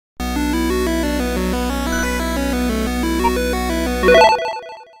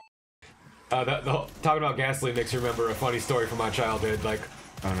Talking about gasoline makes me remember a funny story from my childhood. Like,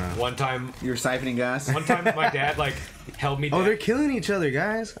 oh no, one time you were siphoning gas. One time, my dad like held me down. Oh, they're killing each other,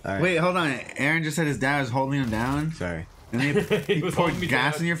 guys. Right. Wait, hold on. Aaron just said his dad was holding him down. Sorry. And then he was poured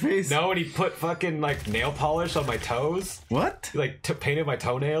gas in your face? No, and he put fucking like nail polish on my toes. What? He like painted my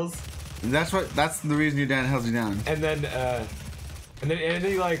toenails. That's the reason your dad held you down. And then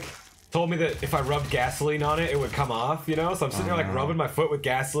he like told me that if I rubbed gasoline on it, it would come off, you know? So I'm sitting there like rubbing my foot with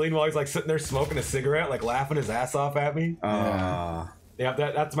gasoline while he's like sitting there smoking a cigarette, like laughing his ass off at me. Yeah,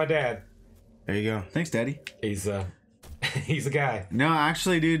 that's my dad. There you go. Thanks, Daddy. He's he's a guy. No,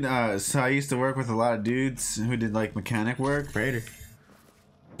 actually, dude, so I used to work with a lot of dudes who did like mechanic work. Raider.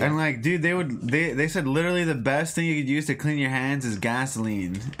 And like, dude, they said literally the best thing you could use to clean your hands is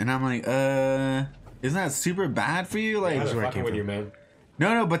gasoline. And I'm like, isn't that super bad for you? Like, yeah, they're fucking with you, man.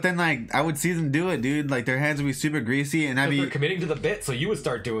 No, but then like I would see them do it, dude. Like their hands would be super greasy, and I'd be committing to the bit, so you would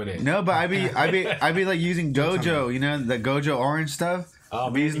start doing it. No, but I'd be like using Gojo, you know, the Gojo orange stuff. Oh,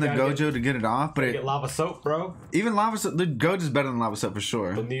 I'd be using the Gojo to get it off, but get lava soap, bro. Even lava soap, the Gojo's better than lava soap for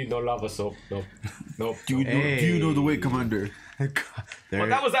sure. Don't need no lava soap. Nope. Do you know the way, Commander? Well,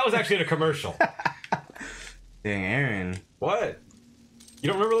 that was actually in a commercial. Dang, Aaron. What? You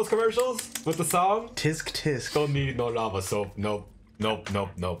don't remember those commercials with the song? Tisk tisk. Don't need no lava soap. Nope. No,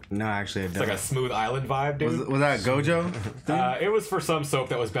 actually, I don't. It's like a smooth island vibe, dude. Was that a Gojo? It was for some soap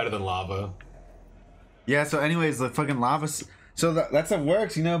that was better than lava. Yeah. So, anyways, the fucking lava. So that stuff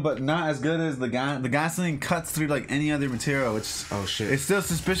works, you know, but not as good as the gasoline cuts through like any other material. It's shit. It's still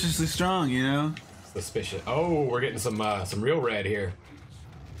suspiciously strong, you know. Suspicious. Oh, we're getting some real red here.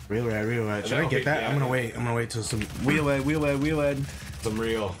 Real red. Should I get that? Yeah, I'm gonna wait till some wheel red. Some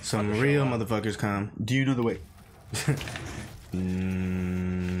real motherfuckers come. Do you know the way?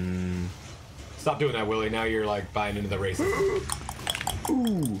 Stop doing that, Willy. Now you're like buying into the races.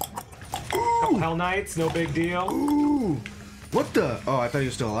 Ooh. Couple Hell Knights, no big deal. Ooh. What the? Oh, I thought he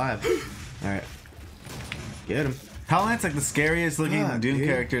was still alive. All right, get him. Hell Knight's like the scariest looking Doom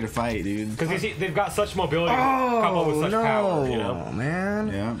character to fight, dude. Because they've got such mobility, coupled with such power, you know. Man.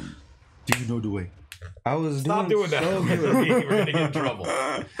 Yeah. Do you know the way? I was Stop doing that. So We're gonna get in trouble.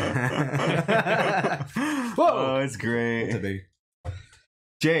 Whoa! Oh, it's great. What's up, baby?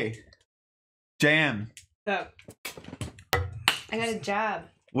 JM. Oh. I got a job.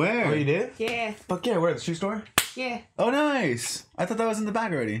 Where? Oh, you did? Yeah. Fuck yeah, where? At the shoe store? Yeah. Oh, nice. I thought that was in the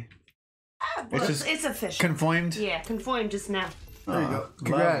bag already. Well, it's official. Conformed? Yeah, conformed just now. There you go.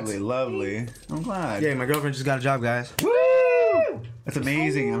 Congrats. Lovely. I'm glad. Yeah, my girlfriend just got a job, guys. Woo! That's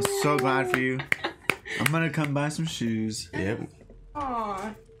amazing. I'm so glad for you. I'm gonna come buy some shoes. Yep.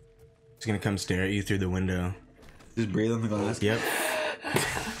 Aww. She's gonna come stare at you through the window. Just breathe on the glass. Yep.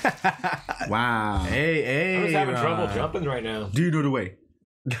 Wow. Hey. I'm just having trouble jumping right now. Do you know the way?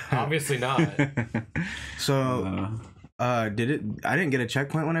 Obviously not. So, I didn't get a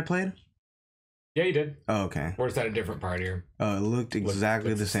checkpoint when I played? Yeah, you did. Oh, okay. We're just at a different part here. Oh, it looked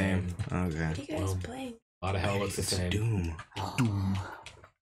exactly the same. Okay. What are you guys playing? A lot of hell looks the same. Doom.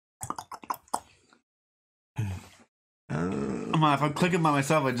 Come on, if I'm clicking by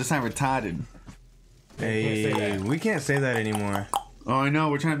myself, I just sound retarded. Hey, we can't say that anymore. Oh, I know.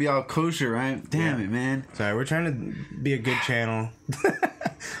 We're trying to be all kosher, right? Damn it, man. Sorry, we're trying to be a good channel.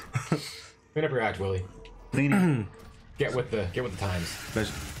 Clean up your act, Willy. Clean. Get with the times.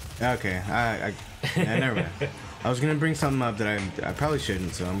 Okay, I never mind. I was gonna bring something up that I probably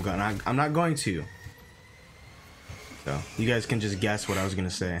shouldn't, so I'm not going to. So you guys can just guess what I was gonna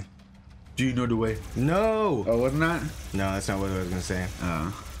say. Do you know the way? No. Oh, wasn't that? No, that's not what I was gonna say.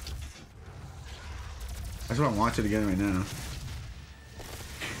 Oh. I just want to watch it again right now.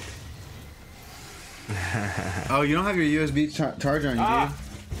 Oh, you don't have your USB charger on you, do you?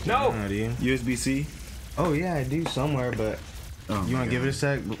 No. Oh, do you? USB-C? Oh yeah, I do somewhere, but you want to give it a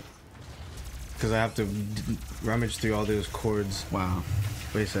sec? Because I have to rummage through all those cords. Wow.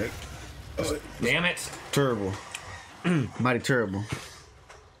 Wait a sec. Damn it. Terrible. Mighty terrible.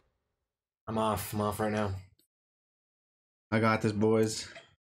 I'm off right now. I got this, boys.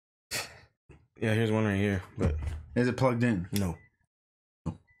 Yeah, here's one right here, but is it plugged in? No.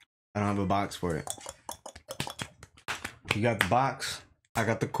 I don't have a box for it. You got the box. I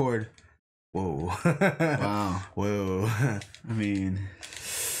got the cord. Whoa. Wow. Whoa. I mean,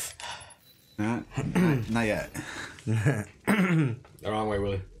 not yet. The wrong way,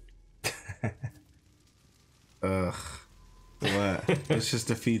 Willy. Ugh. What? Let's just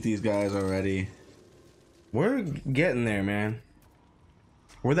defeat these guys already. We're getting there, man.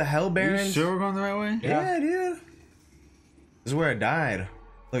 We're the Hell Barons. You sure we're going the right way? Yeah, dude. This is where I died.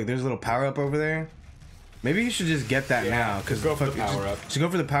 Look, there's a little power up over there. Maybe you should just get that now, because go for the power up. Just go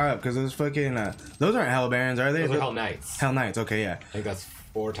for the power up, because those fucking those aren't Hell Barons, are they? Those are Hell Knights. Hell Knights. Okay, yeah. I think that's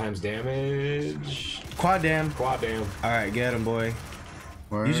 4 times damage. Quad dam. Quad dam. All right, get him, boy.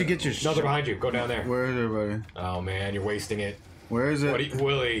 Where? You should get your. No, they're behind you. Go down there. Where is everybody? Oh man, you're wasting it. Where is it?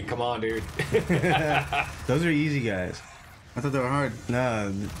 Willy, come on, dude. Those are easy guys. I thought they were hard.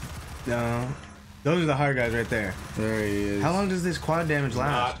 No. Those are the hard guys right there. There he is. How long does this quad damage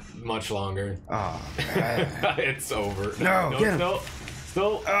last? Not much longer. Oh, It's over. No, get him.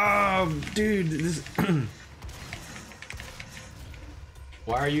 Still. Oh, dude, this.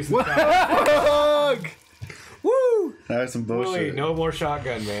 Why are you so Woo! That was some bullshit. Willy, no more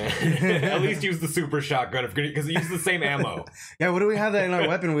shotgun, man. At least use the super shotgun because it uses the same ammo. Yeah, what do we have that in our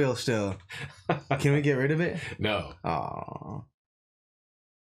weapon wheel still? Can we get rid of it? No. Oh,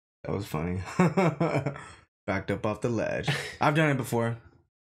 that was funny. Backed up off the ledge. I've done it before.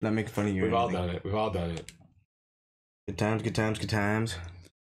 Not making fun of you. We've all done it. We've all done it. Good times, good times, good times.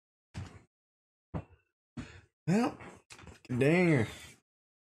 Well, danger.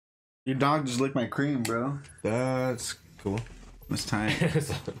 Your dog just licked my cream, bro. That's cool. That's tight.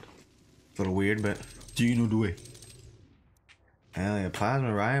 It's a little weird, but. Do you know the way? Hell yeah,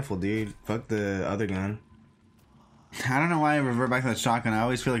 plasma rifle, dude. Fuck the other gun. I don't know why I revert back to that shotgun. I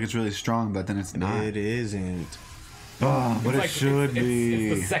always feel like it's really strong, but then it's not. It isn't. Oh, but it should be.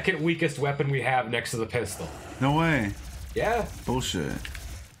 It's the second weakest weapon we have next to the pistol. No way. Yeah. Bullshit.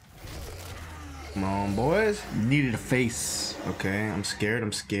 Come on, boys. Needed a face. Okay, I'm scared.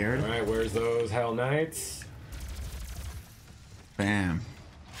 I'm scared. All right, where's those Hell Knights? Bam.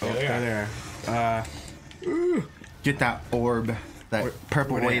 Oh, there they are. Get that orb. That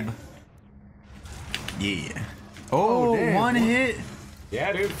purple where they wave. Yeah. Oh, damn. one hit.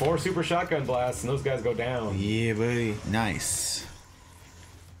 Yeah, dude, 4 super shotgun blasts, and those guys go down. Yeah, buddy. Nice.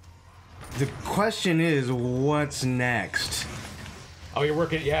 The question is, what's next? Oh, you're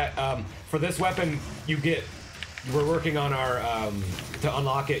working. Yeah. For this weapon, we're working on our to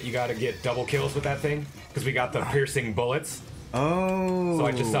unlock it. You got to get double kills with that thing because we got the piercing bullets. Oh. So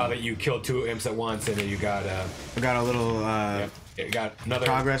I just saw that you killed 2 imps at once, and then you got I got a little you got another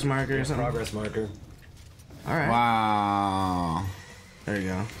progress marker or something. progress marker. All right. Wow. There you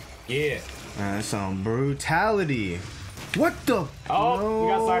go. Yeah. That's some brutality. What the? Oh, we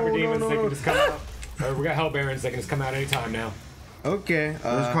got cyber No, demons. no, They no. can just come out. Or we got hell barons. They can just come out anytime now. Okay.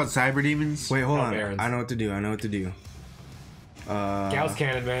 Those are called cyber demons. Wait, hold Hell on. barons. I know what to do. I know what to do. Gauss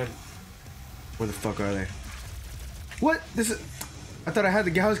cannon, man. Where the fuck are they? What? This is. I thought I had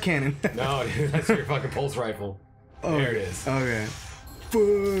the Gauss cannon. No, dude, that's your fucking pulse rifle. Oh, There it is. Okay.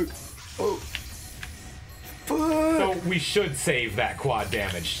 Fuck. Oh. Fuck. So we should save that quad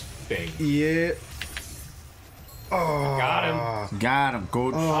damage thing. Yeah. Oh. Got him. Got him,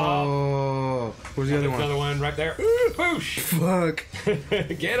 coach. Oh. Where's the other There's one? another one right there. Boosh! Fuck.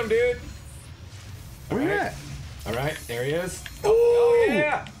 Get him, dude. Where you at? All right, there he is. Ooh. Oh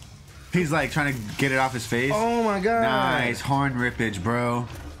yeah. He's like trying to get it off his face. Oh my god. Nice horn rippage, bro.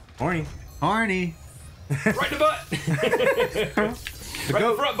 Horny. Horny. Right in the butt. Right in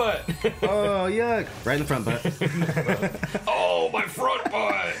the front butt. Oh, yuck. Right in the front butt. Oh, my front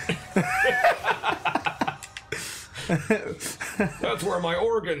butt. That's where my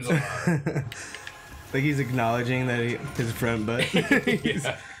organs are. Like he's acknowledging that his front butt.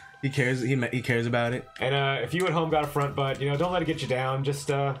 Yeah. He cares. He cares about it. And if you at home got a front butt, don't let it get you down. Just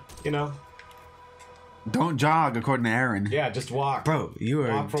Don't jog, according to Aaron. yeah, just walk. Bro, you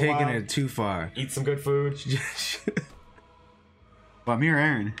are Walk for a taking while. it too far. Eat some good food. Well, me or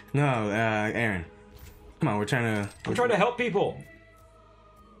Aaron? No, Aaron. Come on, we're trying to. I'm trying to help people.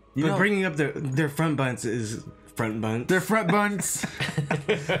 But bringing up their front bunts is front bunts. They're front bunts.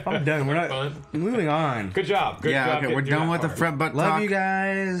 I'm done. We're not Bunt. moving on. Good job. Good Yeah, job. okay, getting we're through done that with the part. front butt Love talk. you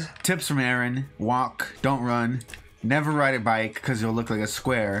guys. Tips from Aaron. Walk, don't run. Never ride a bike because you'll look like a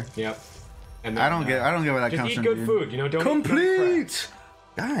square. Yep. And I don't get where that Just comes eat from. good dude. food. Don't eat crap. Complete.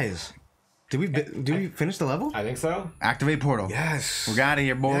 Guys, did we finish the level? I think so. Activate portal. Yes. We're out of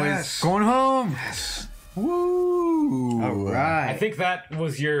here, boys. Yes. Going home. Yes. Woo. All right. I think that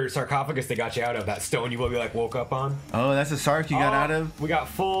was your sarcophagus they got you out of. That stone you woke up on. Oh, that's a sark you got Oh, out of? We got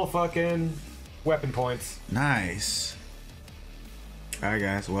full fucking weapon points. Nice. All right,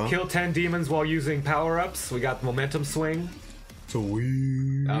 guys. Well. Kill 10 demons while using power-ups. We got momentum swing.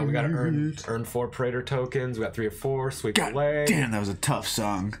 Sweet. We got to earn 4 Praetor tokens. We got 3 of 4. Sweep the God leg. damn, that was a tough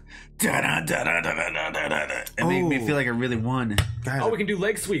song. It made me feel like I really won. Guys, Oh, we can do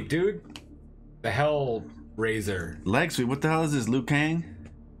leg sweep, dude. The Hell Razor. Leg sweep. What the hell is this, Liu Kang?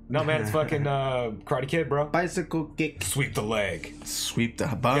 No, man, it's fucking Karate Kid, bro. bicycle kick. Sweep the leg. Sweep the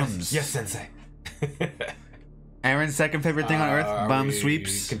bums. Yes, sensei. Aaron's second favorite thing on earth: bum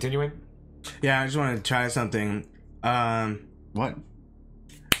sweeps. Continuing. Yeah, I just want to try something. What?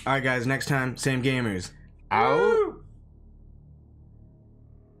 All right, guys. Next time, same gamers. Out.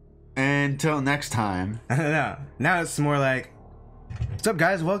 Until next time. No, now it's more like, what's up,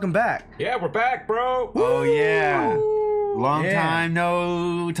 guys? Welcome back. Yeah, we're back, bro. Oh yeah. Long time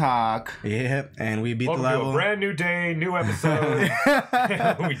no talk. Yep, and we beat Welcome the level. to a brand new day, new episode.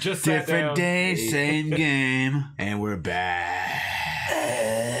 We just sat Different down. day, same game. And we're back.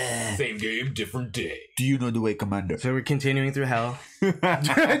 Same game, different day. Do you know the way, Commander? So we're continuing through hell.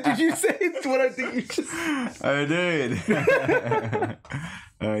 Did you say what I think you just... I did.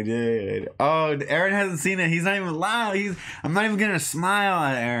 I did. Oh, Aaron hasn't seen it. He's not even loud. I'm not even gonna smile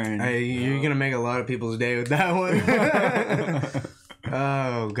at Aaron. Hey, you're gonna make a lot of people's day with that one.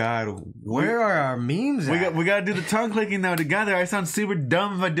 Oh God, where are our memes at? We gotta do the tongue clicking now together. I sound super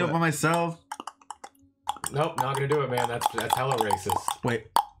dumb if I do it by myself. Nope, not gonna do it, man. That's hella racist. Wait.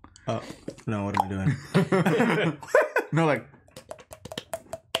 Oh no, what am I doing? No, like.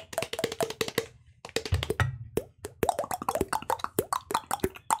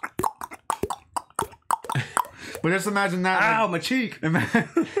 But just imagine that. Ow, like, my cheek.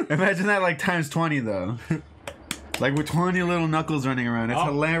 Imagine that like times 20 though. Like with 20 little Knuckles running around. It's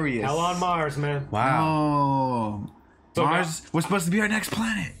hilarious. Hell on Mars, man. Wow. So Mars was supposed to be our next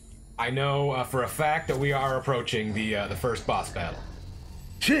planet. I know for a fact that we are approaching the first boss battle.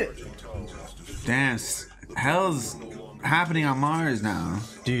 Shit. Dance. Hell's happening on Mars now.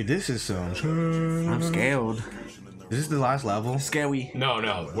 Dude, this is so... I'm scared. Is this the last level? Scary.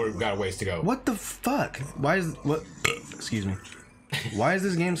 No, we've got a ways to go. What the fuck? Why is... What? Excuse me. Why is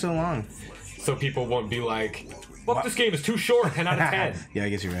this game so long? So people won't be like, well, this game is too short, 10 out of 10. Yeah, I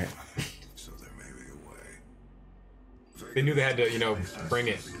guess you're right. They knew they had to, bring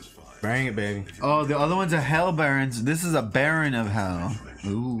it. Bring it, baby. Oh, the other one's a Hell Barons. This is a Baron of Hell.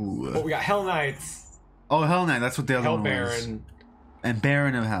 Ooh. Well, we got Hell Knights, Oh, Hell Knight. That's what the other Hell one was. Baron. And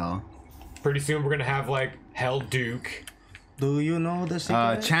Baron of Hell. Pretty soon we're gonna have like Hell Duke. Do you know the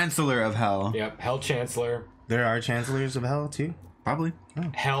secret? Chancellor of Hell. Yep, Hell Chancellor. There are chancellors of hell, too? Probably.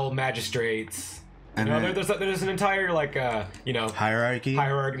 Hell Magistrates. And then- There's an entire Hierarchy?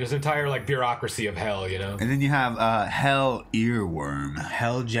 hierarchy. There's an entire bureaucracy of hell, And then you have Hell Earworm.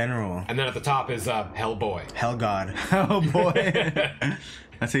 Hell General. And then at the top is Hell Boy. Hell God. Oh boy.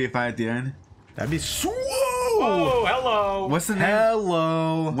 That's how you fight at the end. That'd be sweet. Oh, hello. What's the name?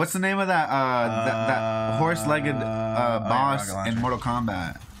 Hello. What's the name of that horse-legged boss in Mortal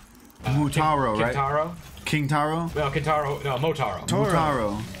Kombat? Mutaro, right? Kintaro? King Taro? No, Kintaro. No, Motaro.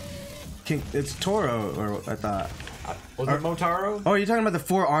 Mutaro. It's Toro, or I thought. Was it Motaro? Oh, are you talking about the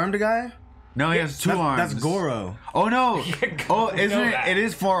four-armed guy? No, he has two arms. That's Goro. Oh no! Oh, I isn't know it? that. It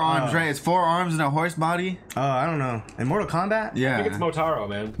is four arms, right? It's four arms and a horse body. Oh, I don't know. In Mortal Kombat? Yeah. I think it's Motaro,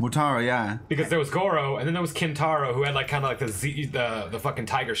 man. Mutaro, yeah. Because there was Goro, and then there was Kintaro, who had kind of the fucking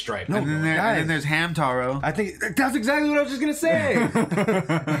tiger stripe. And then, and then there's Hamtaro. I think that's exactly what I was just gonna say.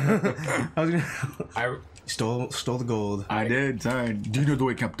 I was gonna... I Stole the gold. I did. Sorry. Do you know the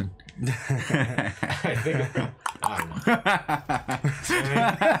way, Captain? I think I don't know. Stop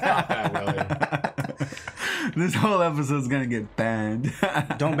that, Willy. This whole episode's gonna get banned.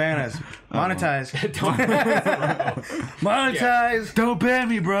 Don't ban us. Monetize. Don't Monetize. Don't ban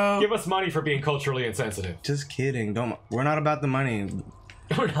me, bro. give us money for being culturally insensitive. Just kidding. Don't. We're not about the money.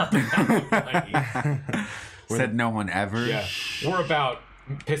 We're not about money. Said no one ever. Yeah, we're about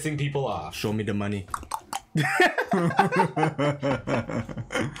pissing people off. Show me the money.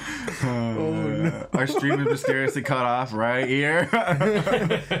 Our stream is mysteriously cut off right here.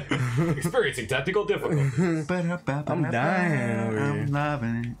 Experiencing technical difficulties. I'm dying over here. I'm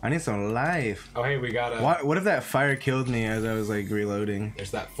loving it. I need some life. Oh, hey, we got a. What if that fire killed me as I was reloading?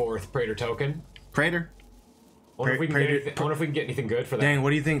 There's that fourth Praetor token. Praetor. Wonder if we can get anything, wonder if we can get anything good for that. Dang,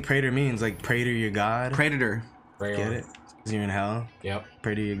 what do you think Praetor means? Like, pray to your God? Predator. Praetor. Get it? 'Cause you're in hell? Yep.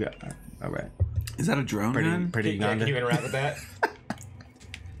 Pray to your God. Alright. Is that a drone gun? Pray to Yeah, can you Uganda. interact with that?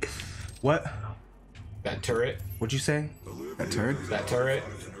 What? That turret. What'd you say? A turd? That turret.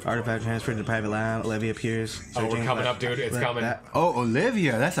 Artifact transferred to private lab. Olivia appears. Oh, we're Searching. coming up, dude. It's coming. Oh,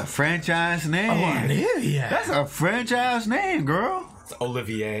 Olivia. That's a franchise name. Oh, Olivia. That's a franchise name, girl. It's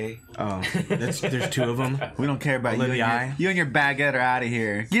Olivier. Oh, there's two of them. We don't care about Olivia. you and your baguette are out of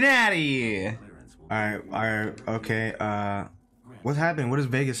here. Get out of here. Alright, okay. What's happening? What is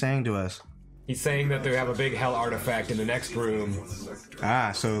Vegas saying to us? He's saying that they have a big hell artifact in the next room. So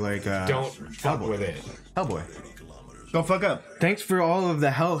Don't fuck with it. Hellboy. Go fuck up. Thanks for all of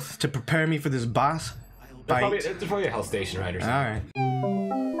the health to prepare me for this boss There's fight. probably a hell station right or something.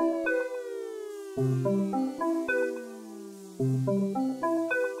 Alright.